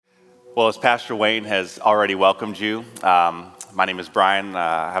Well, as Pastor Wayne has already welcomed you, my name is Brian.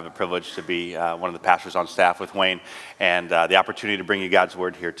 I have the privilege to be one of the pastors on staff with Wayne and the opportunity to bring you God's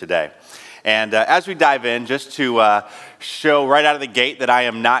Word here today. And as we dive in, just to show right out of the gate that I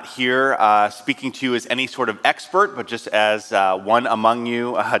am not here speaking to you as any sort of expert, but just as one among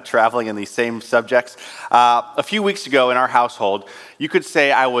you traveling in these same subjects. A few weeks ago in our household, you could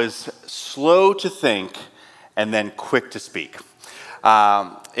say I was slow to think and then quick to speak.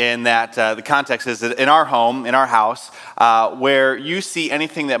 In that the context is that in our home, in our house, where you see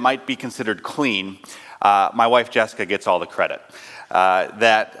anything that might be considered clean, my wife Jessica gets all the credit. And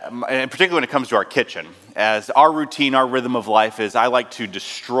particularly when it comes to our kitchen, as our routine, our rhythm of life is I like to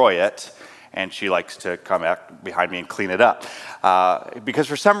destroy it, and she likes to come back behind me and clean it up. Because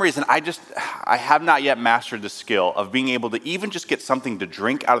for some reason, I have not yet mastered the skill of being able to even just get something to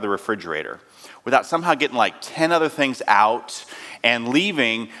drink out of the refrigerator without somehow getting like 10 other things out and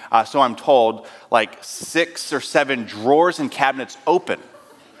leaving, so I'm told, like 6 or 7 drawers and cabinets open.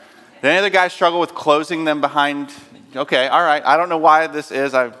 Did any other guys struggle with closing them behind? Okay, all right. I don't know why this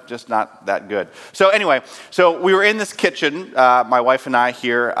is. I'm just not that good. So anyway, we were in this kitchen, my wife and I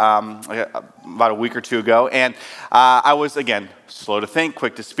here about a week or two ago, and I was, again, slow to think,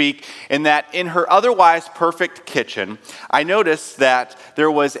 quick to speak, in that in her otherwise perfect kitchen, I noticed that there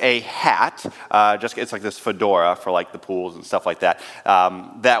was a hat, it's like this fedora for like the pools and stuff like that,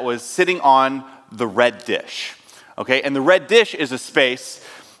 that was sitting on the red dish. Okay, and the red dish is a space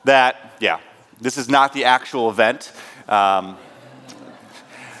that, this is not the actual event. But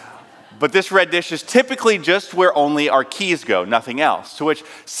this red dish is typically just where only our keys go, nothing else. To which,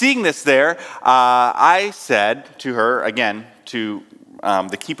 seeing this there, I said to her, again, to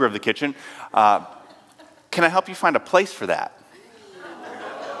the keeper of the kitchen, can I help you find a place for that?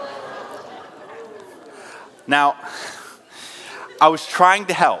 Now, I was trying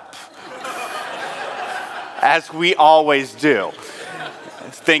to help, as we always do.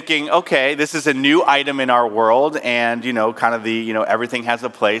 Thinking, okay, this is a new item in our world, and kind of the everything has a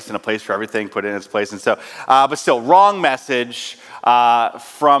place and a place for everything put in its place, and so, but still, wrong message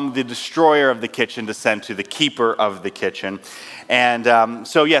from the destroyer of the kitchen to send to the keeper of the kitchen, and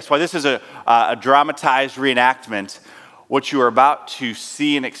so yes, while this is a dramatized reenactment, what you are about to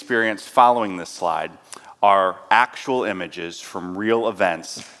see and experience following this slide are actual images from real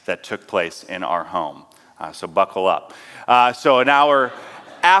events that took place in our home. So buckle up. So an hour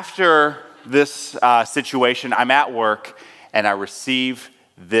after this situation, I'm at work and I receive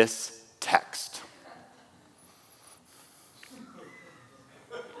this text.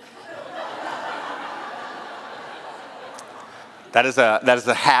 That is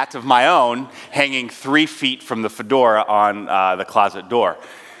a hat of my own hanging 3 feet from the fedora on the closet door.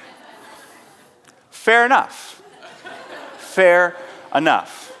 Fair enough. Fair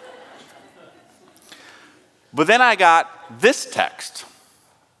enough. But then I got this text.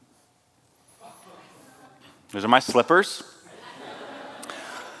 Those are my slippers.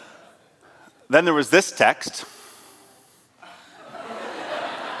 Then there was this text.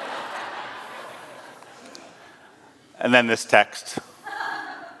 And then this text.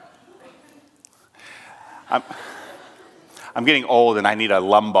 I'm getting old and I need a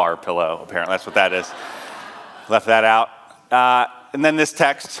lumbar pillow, apparently. That's what that is. Left that out. And then this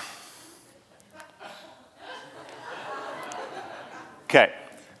text. Okay,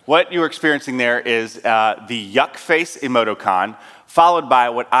 what you're experiencing there is the yuck face emoticon, followed by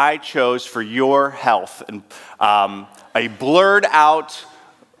what I chose for your health, and a blurred out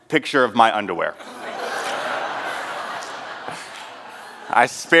picture of my underwear. I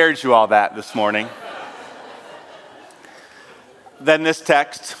spared you all that this morning. Then this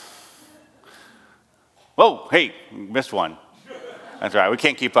text. Whoa, hey, missed one. That's right, we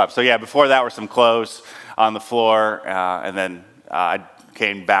can't keep up. So before that were some clothes on the floor, and then I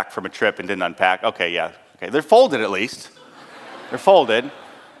came back from a trip and didn't unpack. Okay, they're folded at least. They're folded.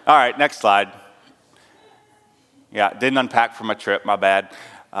 All right, next slide. Yeah, didn't unpack from a trip, my bad.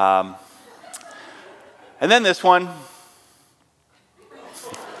 And then this one.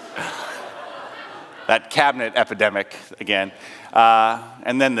 That cabinet epidemic again.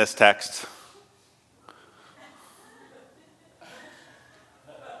 And then this text.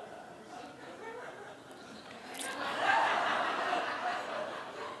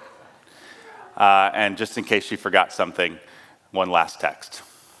 And just in case you forgot something, one last text.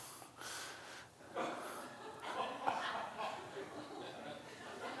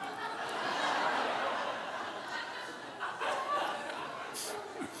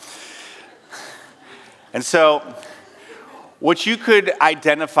 And so, what you could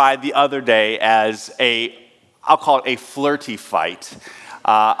identify the other day as I'll call it a flirty fight,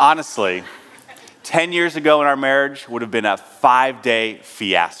 Honestly, 10 years ago in our marriage would have been a 5-day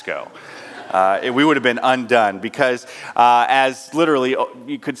fiasco. We would have been undone because as literally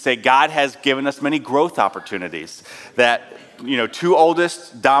you could say, God has given us many growth opportunities that, two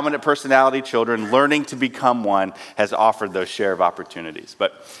oldest dominant personality children learning to become one has offered those share of opportunities.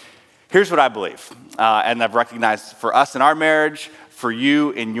 But here's what I believe, and I've recognized for us in our marriage, for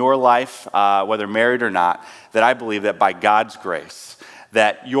you in your life, whether married or not, that I believe that by God's grace,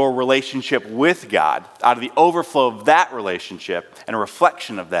 that your relationship with God, out of the overflow of that relationship and a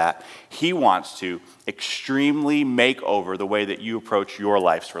reflection of that, He wants to extremely make over the way that you approach your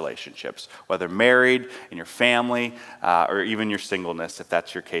life's relationships, whether married, in your family, or even your singleness, if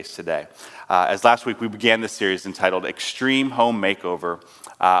that's your case today. As last week we began this series entitled Extreme Home Makeover,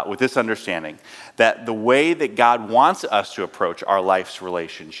 with this understanding that the way that God wants us to approach our life's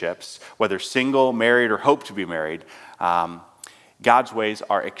relationships, whether single, married, or hope to be married, God's ways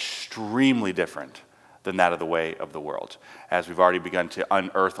are extremely different than that of the way of the world, as we've already begun to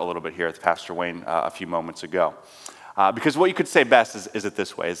unearth a little bit here with Pastor Wayne a few moments ago. Because what you could say best is it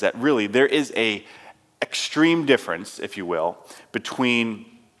this way, is that really there is a extreme difference, if you will, between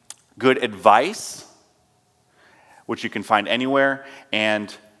good advice, which you can find anywhere,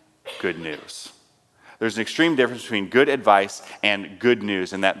 and good news. There's an extreme difference between good advice and good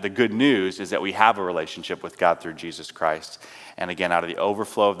news, and that the good news is that we have a relationship with God through Jesus Christ. And again, out of the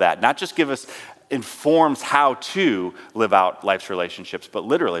overflow of that, not just informs how to live out life's relationships, but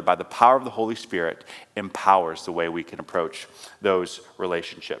literally by the power of the Holy Spirit empowers the way we can approach those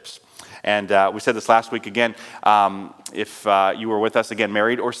relationships. And we said this last week again, if you were with us, again,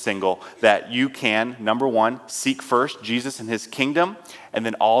 married or single, that you can, number one, seek first Jesus and His kingdom, and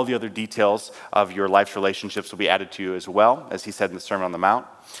then all the other details of your life's relationships will be added to you as well, as He said in the Sermon on the Mount.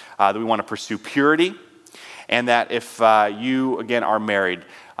 That we want to pursue purity, and that if you, again, are married,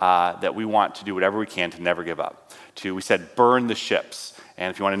 that we want to do whatever we can to never give up. We said, burn the ships. And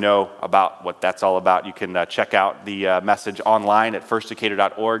if you want to know about what that's all about, you can check out the message online at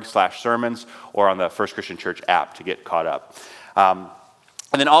firstdecatur.org/sermons or on the First Christian Church app to get caught up.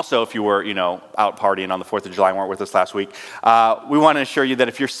 And then also, if you were, out partying on the 4th of July and weren't with us last week, we want to assure you that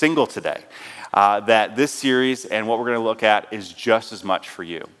if you're single today, that this series and what we're going to look at is just as much for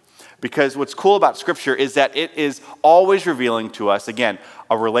you. Because what's cool about Scripture is that it is always revealing to us, again,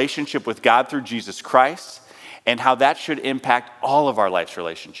 a relationship with God through Jesus Christ and how that should impact all of our life's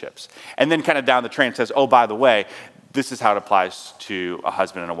relationships. And then kind of down the train says, oh, by the way, this is how it applies to a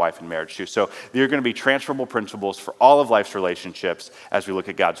husband and a wife in marriage too. So there are going to be transferable principles for all of life's relationships as we look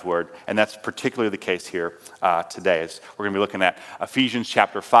at God's Word. And that's particularly the case here today. We're going to be looking at Ephesians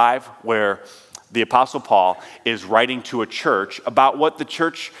chapter 5, where the Apostle Paul is writing to a church about what the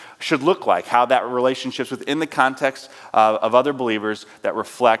church should look like, how that relationship's within the context of other believers that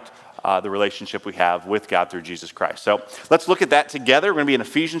reflect the relationship we have with God through Jesus Christ. So let's look at that together. We're going to be in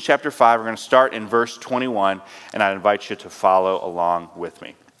Ephesians chapter 5. We're going to start in verse 21, and I invite you to follow along with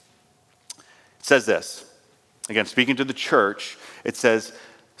me. It says this, again, speaking to the church, it says,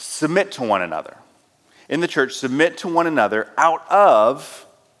 submit to one another. In the church, submit to one another out of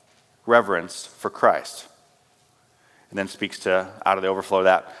reverence for Christ. And then speaks to, out of the overflow of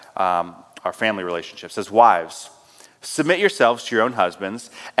that, our family relationship. It says, wives, submit yourselves to your own husbands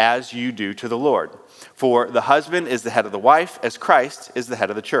as you do to the Lord. For the husband is the head of the wife, as Christ is the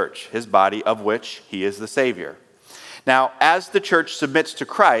head of the church, His body, of which He is the Savior. Now, as the church submits to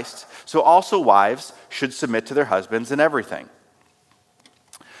Christ, so also wives should submit to their husbands in everything.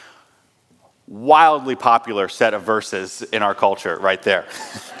 Wildly popular set of verses in our culture right there.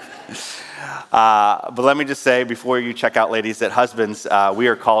 But let me just say before you check out, ladies, that husbands, we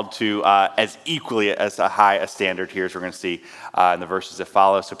are called to as equally as high a standard here as we're going to see in the verses that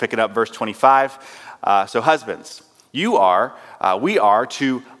follow. So picking up verse 25. So husbands, we are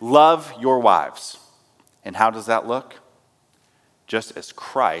to love your wives. And how does that look? Just as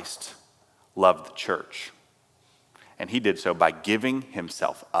Christ loved the church. And He did so by giving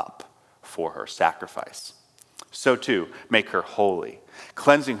Himself up for her sacrifice. So too, make her holy,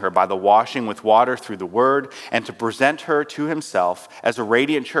 cleansing her by the washing with water through the word, and to present her to Himself as a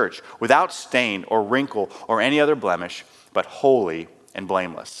radiant church, without stain or wrinkle or any other blemish, but holy and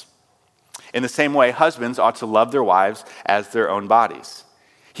blameless. In the same way, husbands ought to love their wives as their own bodies.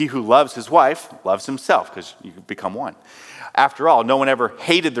 He who loves his wife loves himself, because you become one. After all, no one ever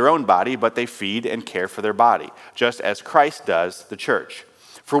hated their own body, but they feed and care for their body, just as Christ does the church.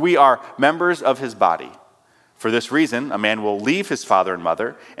 For we are members of His body. For this reason, a man will leave his father and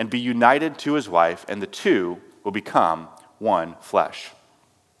mother and be united to his wife, and the two will become one flesh.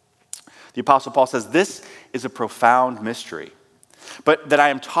 The Apostle Paul says this is a profound mystery. but that I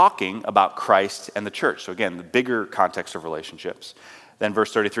am talking about Christ and the church. So again, the bigger context of relationships. Then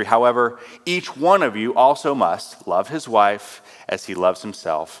verse 33, however, each one of you also must love his wife as he loves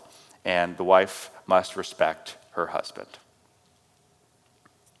himself, and the wife must respect her husband.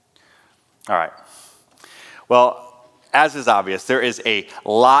 All right. Well, as is obvious, there is a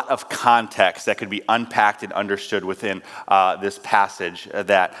lot of context that could be unpacked and understood within this passage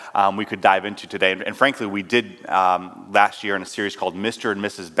that we could dive into today. And frankly, we did last year in a series called Mr. and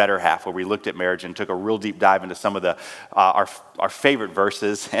Mrs. Better Half, where we looked at marriage and took a real deep dive into some of the our favorite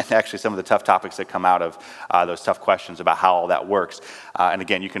verses and actually some of the tough topics that come out of those tough questions about how all that works. And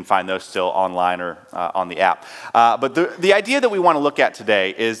again, you can find those still online or on the app. But the idea that we want to look at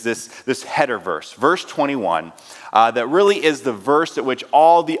today is this header verse, verse 21, that really is the verse at which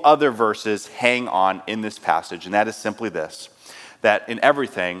all the other verses hang on in this passage. And that is simply this, that in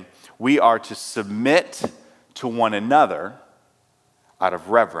everything, we are to submit to one another out of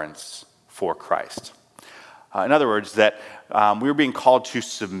reverence for Christ. In other words, that we're being called to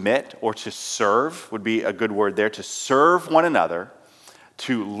submit or to serve, would be a good word there, to serve one another,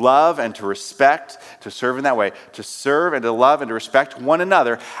 to love and to respect, to serve in that way, to serve and to love and to respect one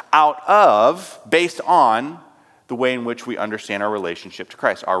another based on the way in which we understand our relationship to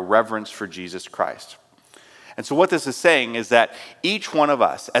Christ, our reverence for Jesus Christ. And so what this is saying is that each one of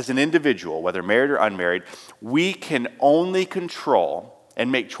us, as an individual, whether married or unmarried, we can only control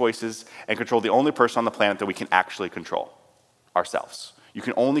and make choices and control the only person on the planet that we can actually control, ourselves. You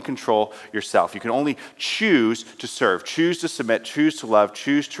can only control yourself. You can only choose to serve, choose to submit, choose to love,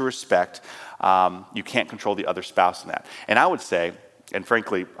 choose to respect. You can't control the other spouse in that. And I would say, and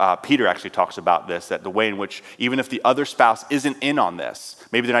frankly, Peter actually talks about this, that the way in which, even if the other spouse isn't in on this,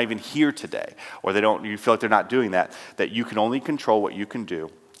 maybe they're not even here today, or you feel like they're not doing that you can only control what you can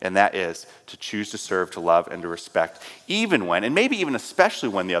do, and that is to choose to serve, to love, and to respect, even when, and maybe even especially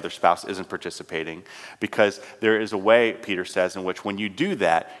when the other spouse isn't participating, because there is a way, Peter says, in which when you do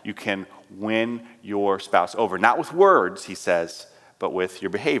that, you can win your spouse over. Not with words, he says, but with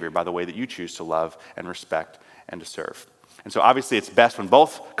your behavior, by the way that you choose to love and respect and to serve. And so obviously it's best when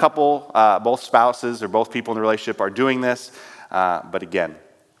both spouses or both people in the relationship are doing this. But again,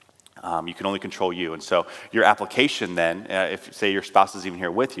 you can only control you. And so your application then, if say your spouse is even here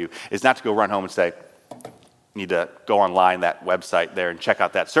with you, is not to go run home and say, need to go online, that website there, and check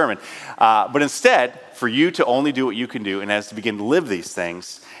out that sermon. But instead, for you to only do what you can do and as to begin to live these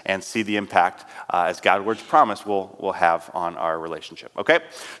things and see the impact, as God's words promise, will have on our relationship. Okay?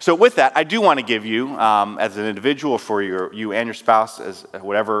 So with that, I do want to give you, as an individual, for you and your spouse, as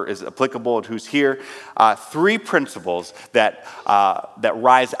whatever is applicable and who's here, 3 principles that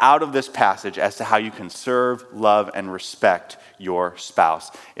rise out of this passage as to how you can serve, love, and respect your spouse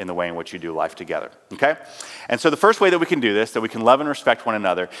in the way in which you do life together. Okay? And so the first way that we can do this, that we can love and respect one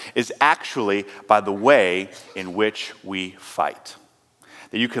another, is actually by the way in which we fight.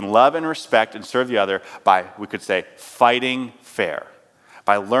 That you can love and respect and serve the other by, we could say, fighting fair,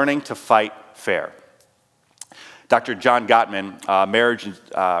 by learning to fight fair. Dr. John Gottman, a marriage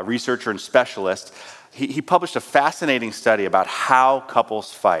researcher and specialist, he published a fascinating study about how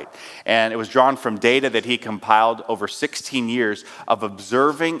couples fight. And it was drawn from data that he compiled over 16 years of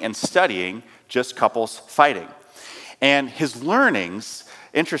observing and studying just couples fighting. And his learnings,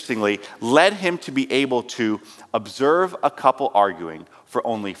 interestingly, led him to be able to observe a couple arguing for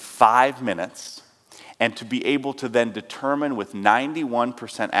only 5 minutes and to be able to then determine with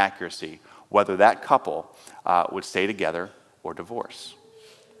 91% accuracy whether that couple would stay together or divorce.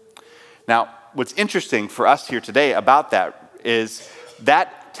 Now, what's interesting for us here today about that is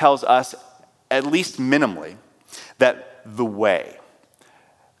that tells us, at least minimally, that the way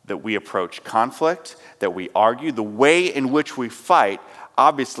that we approach conflict, that we argue, the way in which we fight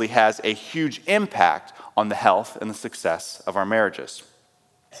obviously has a huge impact on the health and the success of our marriages.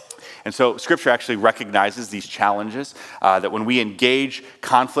 And so Scripture actually recognizes these challenges, that when we engage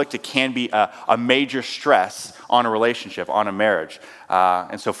conflict, it can be a major stress on a relationship, on a marriage.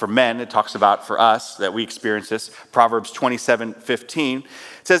 And so for men, it talks about, for us, that we experience this, Proverbs 27:15. It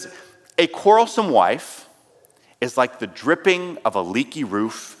says, "A quarrelsome wife is like the dripping of a leaky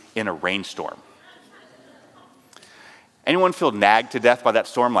roof in a rainstorm." Anyone feel nagged to death by that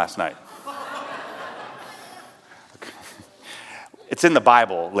storm last night? It's in the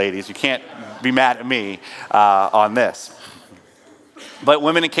Bible, ladies. You can't be mad at me on this. But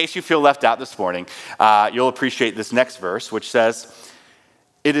women, in case you feel left out this morning, you'll appreciate this next verse, which says,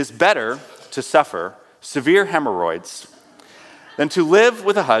 "It is better to suffer severe hemorrhoids than to live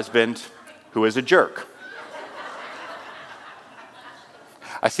with a husband who is a jerk."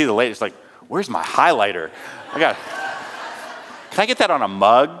 I see the ladies like, where's my highlighter? Can I get that on a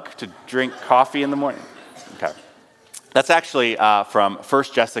mug to drink coffee in the morning? Okay. That's actually from 1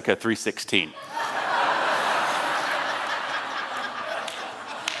 Jessica 3:16.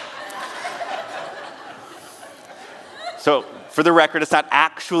 So, for the record, it's not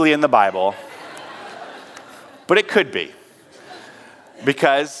actually in the Bible, but it could be.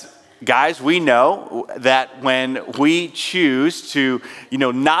 Because, guys, we know that when we choose to,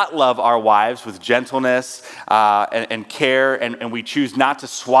 not love our wives with gentleness and care, and we choose not to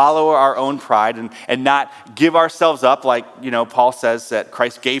swallow our own pride and not give ourselves up, like, Paul says that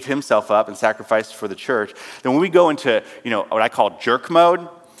Christ gave himself up and sacrificed for the church, then when we go into, what I call jerk mode,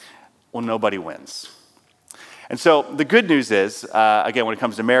 well, nobody wins. And so the good news is, again, when it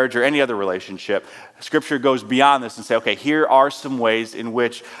comes to marriage or any other relationship, Scripture goes beyond this and say, okay, here are some ways in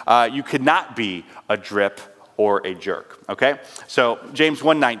which you could not be a drip or a jerk, okay? So James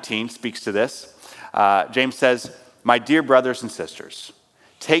 1:19 speaks to this. James says, "My dear brothers and sisters,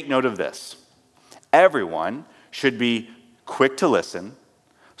 take note of this. Everyone should be quick to listen,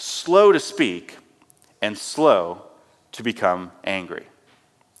 slow to speak, and slow to become angry."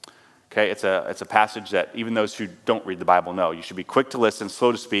 Okay, it's a passage that even those who don't read the Bible know. You should be quick to listen,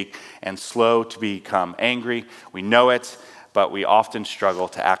 slow to speak, and slow to become angry. We know it, but we often struggle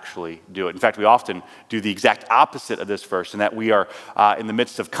to actually do it. In fact, we often do the exact opposite of this verse, in that we are in the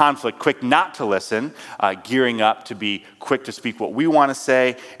midst of conflict, quick not to listen, gearing up to be quick to speak what we want to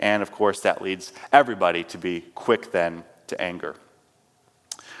say, and of course that leads everybody to be quick then to anger.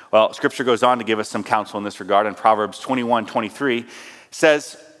 Well, Scripture goes on to give us some counsel in this regard, and Proverbs 21:23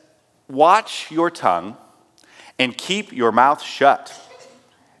 says, "Watch your tongue and keep your mouth shut,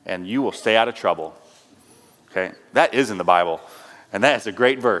 and you will stay out of trouble." Okay, that is in the Bible, and that is a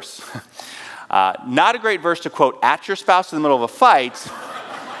great verse. Not a great verse to quote at your spouse in the middle of a fight,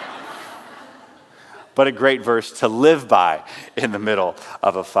 but a great verse to live by in the middle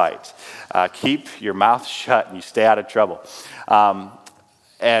of a fight. Keep your mouth shut, and you stay out of trouble.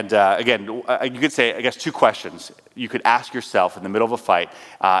 Again, you could say, I guess, two questions you could ask yourself in the middle of a fight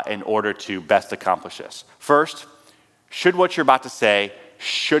in order to best accomplish this. First, should what you're about to say,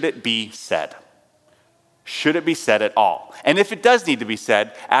 should it be said? Should it be said at all? And if it does need to be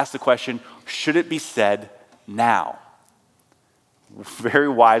said, ask the question, should it be said now? Very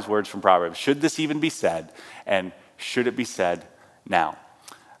wise words from Proverbs. Should this even be said? And should it be said now?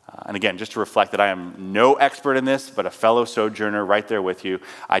 And again, just to reflect that I am no expert in this, but a fellow sojourner right there with you.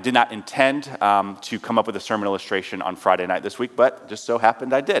 I did not intend to come up with a sermon illustration on Friday night this week, but just so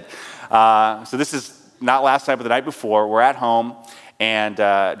happened I did. So this is not last night, but the night before. We're at home, and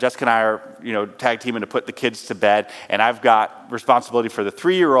Jessica and I are, tag teaming to put the kids to bed, and I've got responsibility for the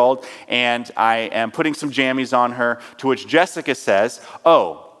 3-year-old, and I am putting some jammies on her, to which Jessica says,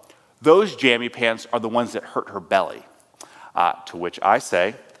 "Oh, those jammy pants are the ones that hurt her belly." To which I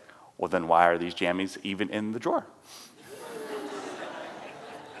say, "Well, then why are these jammies even in the drawer?"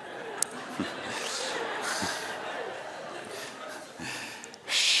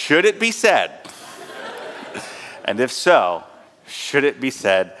 Should it be said? And if so, should it be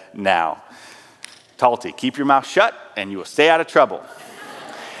said now? Talty, keep your mouth shut and you will stay out of trouble.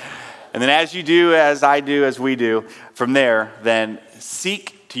 And then as you do, as I do, as we do, from there, then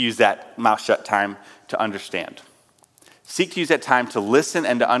seek to use that mouth shut time to understand. Seek to use that time to listen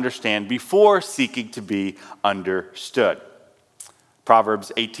and to understand before seeking to be understood.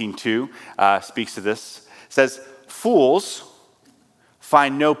 Proverbs 18:2 speaks to this. It says, "Fools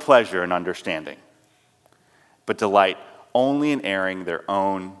find no pleasure in understanding, but delight only in airing their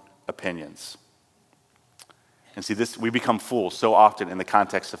own opinions." And see, we become fools so often in the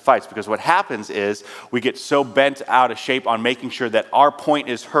context of fights, because what happens is we get so bent out of shape on making sure that our point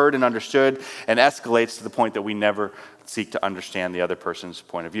is heard and understood, and escalates to the point that we never seek to understand the other person's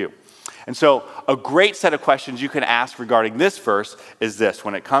point of view. And so a great set of questions you can ask regarding this verse is this.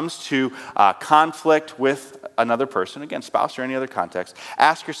 When it comes to conflict with another person, again, spouse or any other context,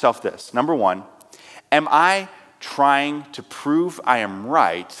 ask yourself this. Number one, am I trying to prove I am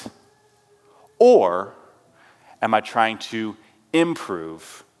right, or am I trying to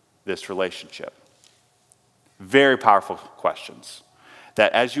improve this relationship? Very powerful questions.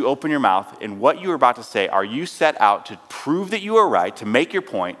 That as you open your mouth in what you are about to say, are you set out to prove that you are right, to make your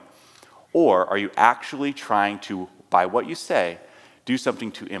point, or are you actually trying to, by what you say, do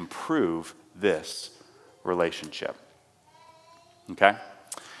something to improve this relationship? Okay? And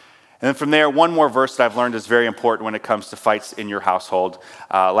then from there, one more verse that I've learned is very important when it comes to fights in your household.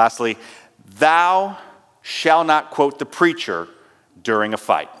 Lastly, thou shalt not quote the preacher during a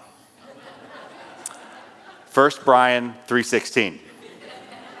fight. 1 Brian 3:16.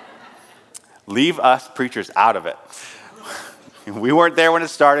 Leave us preachers out of it. We weren't there when it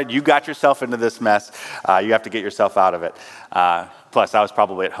started. You got yourself into this mess. You have to get yourself out of it. Plus, I was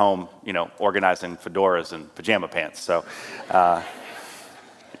probably at home, organizing fedoras and pajama pants. So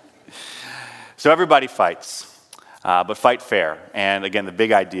everybody fights, but fight fair. And again, the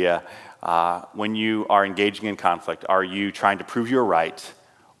big idea, when you are engaging in conflict, are you trying to prove you're right,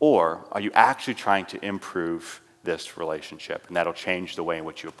 or are you actually trying to improve this relationship? And that'll change the way in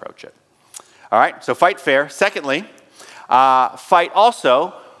which you approach it. All right, so fight fair. Secondly, fight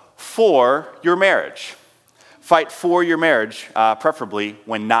also for your marriage. Fight for your marriage, preferably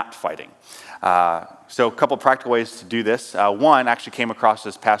when not fighting. So a couple practical ways to do this. One actually came across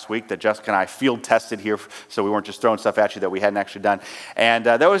this past week that Jessica and I field tested here, so we weren't just throwing stuff at you that we hadn't actually done. And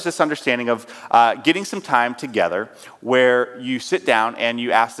there was this understanding of getting some time together where you sit down and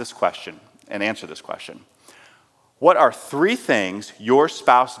you ask this question and answer this question. What are 3 things your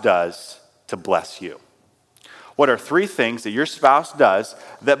spouse does to bless you? What are 3 things that your spouse does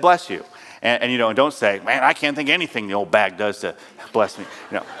that bless you? And don't say, man, I can't think of anything the old bag does to bless me.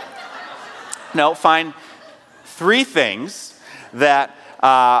 No, find 3 things that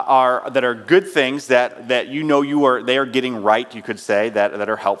are good things that they are getting right, you could say, that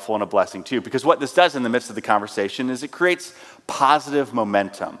are helpful and a blessing too. Because what this does in the midst of the conversation is it creates positive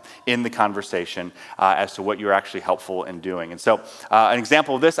momentum in the conversation as to what you're actually helpful in doing. And so an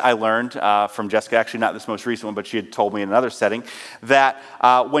example of this I learned from Jessica, actually not this most recent one, but she had told me in another setting, that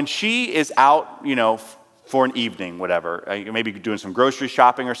when she is out, for an evening, whatever, maybe doing some grocery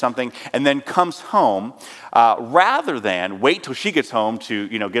shopping or something, and then comes home, rather than wait till she gets home to,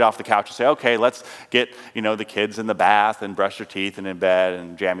 get off the couch and say, okay, let's get, the kids in the bath and brush their teeth and in bed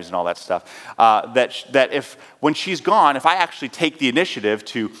and jammies and all that stuff, when she's gone, if I actually take the initiative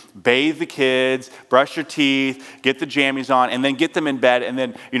to bathe the kids, brush their teeth, get the jammies on, and then get them in bed, and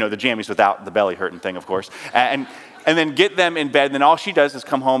then, the jammies without the belly hurting thing, of course, and then get them in bed, and then all she does is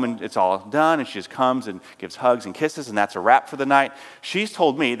come home and it's all done, and she just comes and gives hugs and kisses, and that's a wrap for the night. She's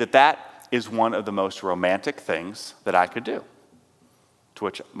told me that is one of the most romantic things that I could do. To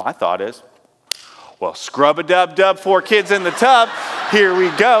which my thought is, well, scrub-a-dub-dub, 4 kids in the tub, here we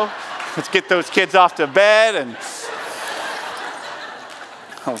go. Let's get those kids off to bed, and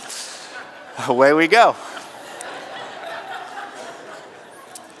away we go.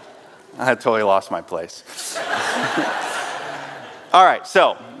 I had totally lost my place. All right,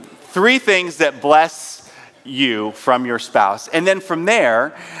 so 3 things that bless you from your spouse. And then from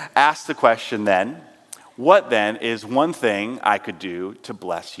there, ask the question then, what then is one thing I could do to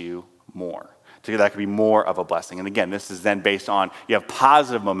bless you more? That could be more of a blessing. And again, this is then based on, you have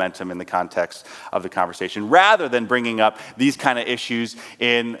positive momentum in the context of the conversation, rather than bringing up these kind of issues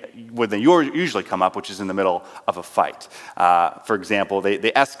when they usually come up, which is in the middle of a fight. For example, they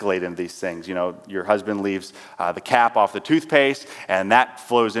escalate into these things. Your husband leaves the cap off the toothpaste, and that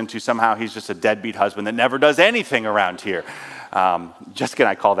flows into somehow he's just a deadbeat husband that never does anything around here. Jessica and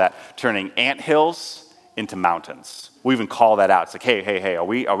I call that turning anthills into mountains. We even call that out. It's like, hey, are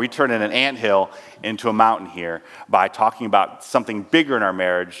we turning an anthill into a mountain here by talking about something bigger in our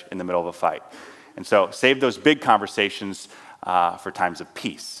marriage in the middle of a fight? And so save those big conversations for times of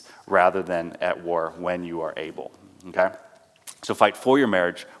peace rather than at war when you are able, okay? So fight for your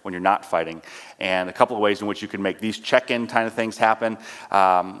marriage when you're not fighting. And a couple of ways in which you can make these check-in kind of things happen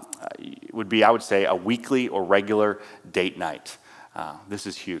would be, I would say, a weekly or regular date night. This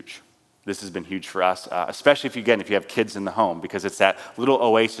is huge. This has been huge for us, especially if you have kids in the home, because it's that little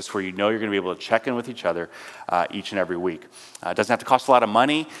oasis where you're going to be able to check in with each other each and every week. It doesn't have to cost a lot of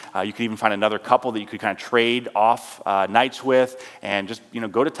money. You can even find another couple that you could kind of trade off nights with, and just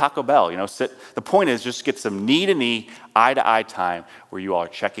go to Taco Bell. The point is just get some knee-to-knee, eye-to-eye time where you all are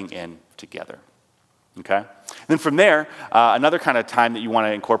checking in together. Okay? And then from there, another kind of time that you want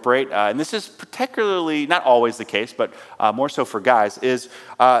to incorporate, and this is particularly, not always the case, but more so for guys, is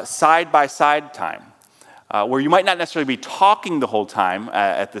side-by-side time, where you might not necessarily be talking the whole time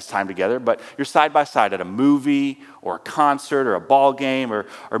at this time together, but you're side-by-side at a movie or a concert or a ball game or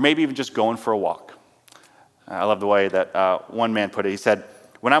maybe even just going for a walk. I love the way that one man put it. He said,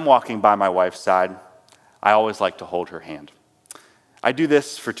 when I'm walking by my wife's side, I always like to hold her hand. I do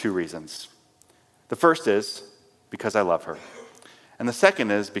this for 2 reasons. The first is because I love her. And the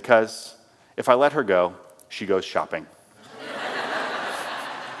second is because if I let her go, she goes shopping.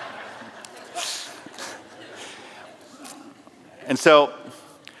 And so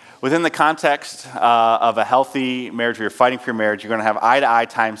within the context of a healthy marriage where you're fighting for your marriage, you're going to have eye-to-eye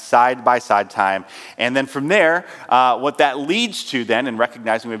time, side-by-side time. And then from there, what that leads to then, and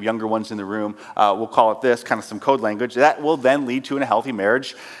recognizing we have younger ones in the room, we'll call it this, kind of some code language, that will then lead to in a healthy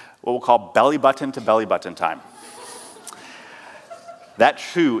marriage what we'll call belly button to belly button time. that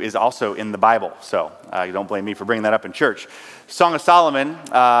too is also in the Bible. So you don't blame me for bringing that up in church. Song of Solomon,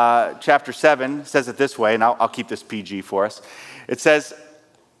 chapter 7, says it this way, and I'll keep this PG for us. It says,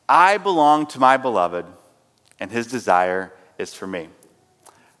 I belong to my beloved, and his desire is for me.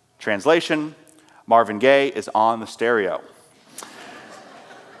 Translation, Marvin Gaye is on the stereo.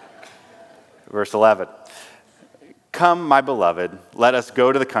 Verse 11. Come, my beloved, let us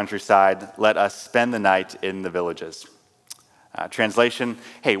go to the countryside. Let us spend the night in the villages. Translation,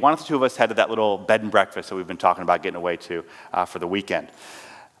 hey, why don't the two of us head to that little bed and breakfast that we've been talking about getting away to for the weekend.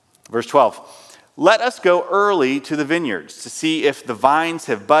 Verse 12, let us go early to the vineyards to see if the vines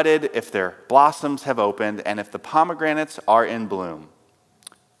have budded, if their blossoms have opened, and if the pomegranates are in bloom.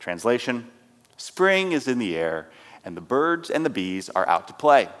 Translation, spring is in the air, and the birds and the bees are out to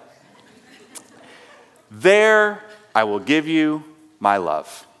play. There I will give you my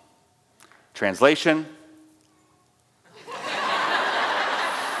love. Translation,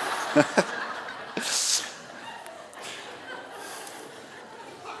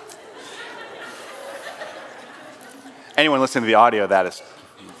 anyone listening to the audio, that is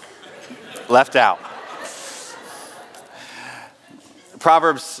left out.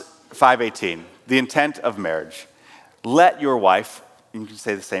 Proverbs 5:18, the intent of marriage. Let your wife, you can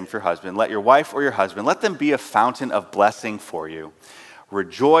say the same for your husband, let your wife or your husband, let them be a fountain of blessing for you.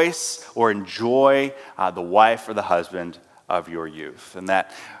 Rejoice or enjoy the wife or the husband of your youth. And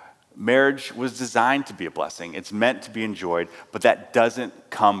that marriage was designed to be a blessing. It's meant to be enjoyed, but that doesn't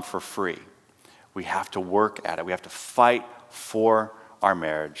come for free. We have to work at it. We have to fight for our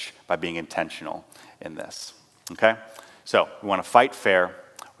marriage by being intentional in this. Okay? So we want to fight fair.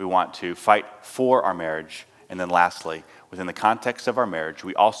 We want to fight for our marriage. And then lastly, within the context of our marriage,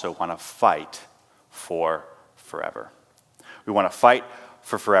 we also want to fight for forever. We want to fight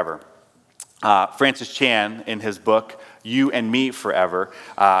for forever. Francis Chan, in his book, You and Me Forever,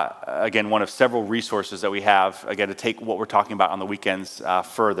 again, one of several resources that we have, again, to take what we're talking about on the weekends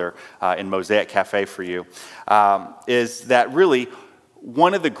further in Mosaic Cafe for you, is that really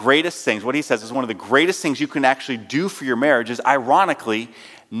one of the greatest things, what he says is one of the greatest things you can actually do for your marriage is, ironically,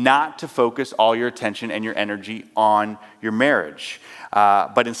 not to focus all your attention and your energy on your marriage,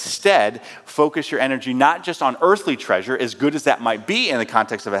 but instead focus your energy not just on earthly treasure, as good as that might be in the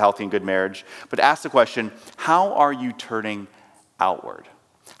context of a healthy and good marriage, but ask the question, how are you turning outward?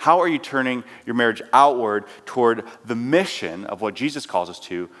 How are you turning your marriage outward toward the mission of what Jesus calls us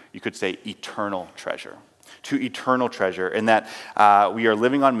to, you could say, eternal treasure? To eternal treasure, in that we are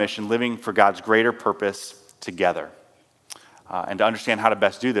living on mission, living for God's greater purpose together. And to understand how to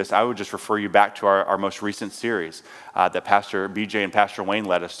best do this, I would just refer you back to our most recent series that Pastor BJ and Pastor Wayne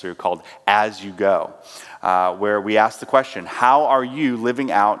led us through called As You Go, where we asked the question, how are you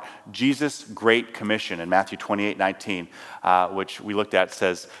living out Jesus' Great Commission in Matthew 28:19, which we looked at,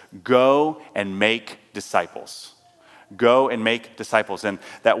 says, go and make disciples. Go and make disciples. And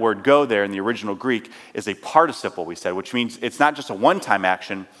that word go there in the original Greek is a participle, we said, which means it's not just a one-time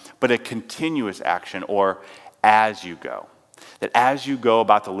action, but a continuous action, or as you go. That as you go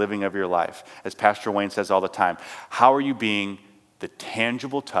about the living of your life, as Pastor Wayne says all the time, how are you being the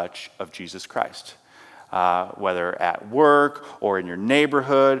tangible touch of Jesus Christ? Whether at work or in your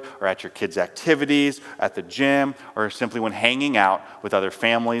neighborhood or at your kids' activities, at the gym, or simply when hanging out with other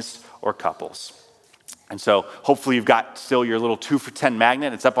families or couples. And so hopefully you've got still your little 2 for $10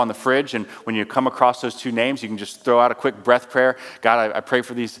 magnet. It's up on the fridge. And when you come across those two names, you can just throw out a quick breath prayer. God, I pray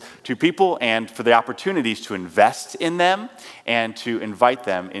for these two people and for the opportunities to invest in them and to invite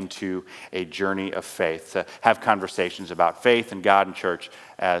them into a journey of faith, to have conversations about faith and God and church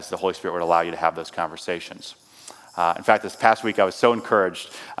as the Holy Spirit would allow you to have those conversations. In fact, this past week, I was so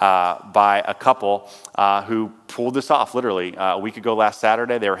encouraged by a couple who pulled this off, literally. A week ago last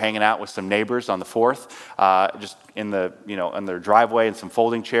Saturday, they were hanging out with some neighbors on the 4th, just in their driveway and some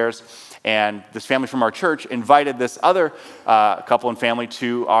folding chairs. And this family from our church invited this other couple and family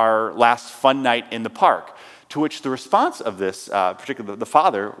to our last fun night in the park, to which the response of this, particularly the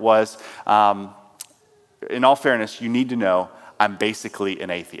father, was, in all fairness, you need to know I'm basically an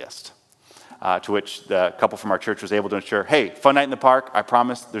atheist. To which the couple from our church was able to ensure, hey, fun night in the park, I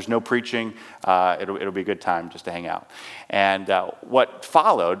promise there's no preaching, it'll be a good time just to hang out. And what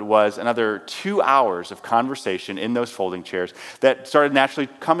followed was another 2 hours of conversation in those folding chairs that started naturally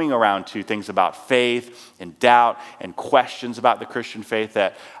coming around to things about faith and doubt and questions about the Christian faith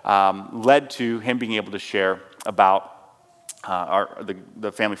that led to him being able to share about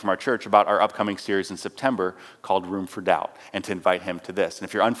the family from our church about our upcoming series in September called Room for Doubt, and to invite him to this. And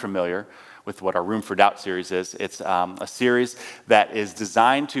if you're unfamiliar with what our Room for Doubt series is, it's a series that is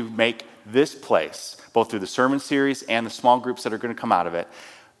designed to make this place, both through the sermon series and the small groups that are going to come out of it,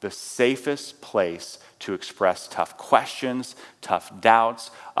 the safest place to express tough questions, tough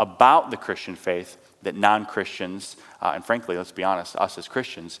doubts about the Christian faith that non-Christians, and frankly, let's be honest, us as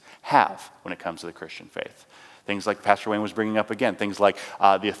Christians, have when it comes to the Christian faith. Things like Pastor Wayne was bringing up again, things like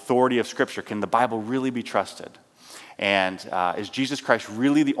the authority of Scripture. Can the Bible really be trusted? And is Jesus Christ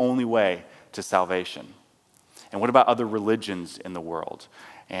really the only way to salvation? And what about other religions in the world?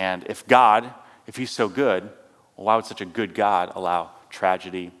 And if God, if he's so good, well, why would such a good God allow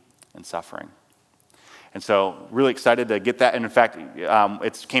tragedy and suffering? And so really excited to get that. And in fact,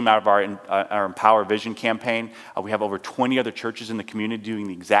 it came out of our Empower Vision campaign. We have over 20 other churches in the community doing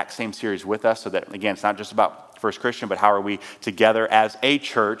the exact same series with us, so that, again, it's not just about First Christian, but how are we together as a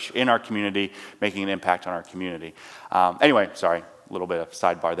church in our community making an impact on our community. Anyway, sorry, a little bit of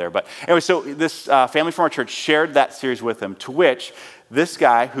sidebar there. But anyway, so this family from our church shared that series with them, to which this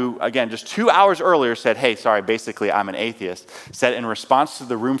guy who, again, just 2 hours earlier said, hey, sorry, basically I'm an atheist, said in response to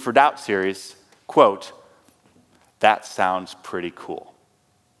the Room for Doubt series, quote, "That sounds pretty cool."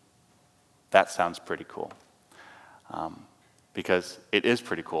 That sounds pretty cool. Because it is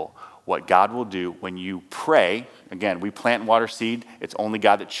pretty cool what God will do when you pray. Again, we plant and water seed. It's only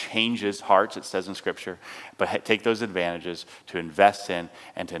God that changes hearts, it says in Scripture. But take those advantages to invest in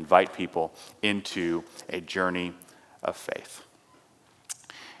and to invite people into a journey of faith.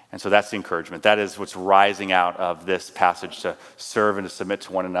 And so that's the encouragement. That is what's rising out of this passage, to serve and to submit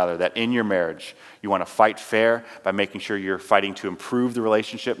to one another, that in your marriage, you want to fight fair by making sure you're fighting to improve the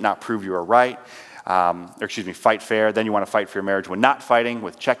relationship, not prove you are right. Fight fair. Then you want to fight for your marriage when not fighting,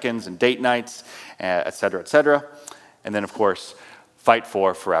 with check-ins and date nights, et cetera, et cetera. And then, of course, fight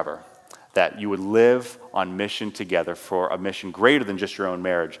for forever, that you would live on mission together for a mission greater than just your own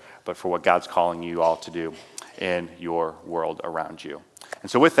marriage, but for what God's calling you all to do in your world around you. And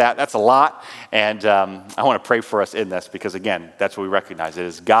so with that, that's a lot, and I want to pray for us in this, because again, that's what we recognize. It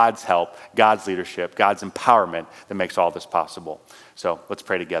is God's help, God's leadership, God's empowerment that makes all this possible. So let's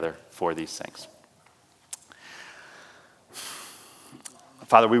pray together for these things.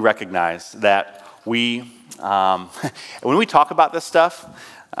 Father, we recognize that when we talk about this stuff,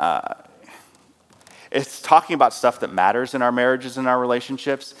 it's talking about stuff that matters in our marriages and our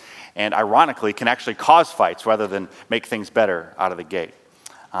relationships, and ironically can actually cause fights rather than make things better out of the gate.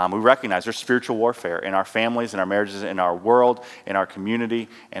 We recognize there's spiritual warfare in our families, in our marriages, in our world, in our community,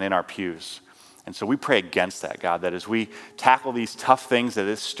 and in our pews. And so we pray against that, God, that as we tackle these tough things that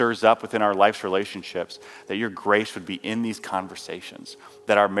it stirs up within our life's relationships, that your grace would be in these conversations,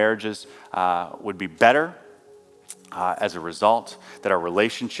 that our marriages would be better as a result, that our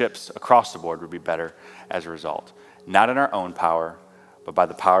relationships across the board would be better as a result. Not in our own power, but by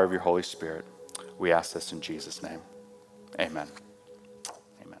the power of your Holy Spirit. We ask this in Jesus' name. Amen.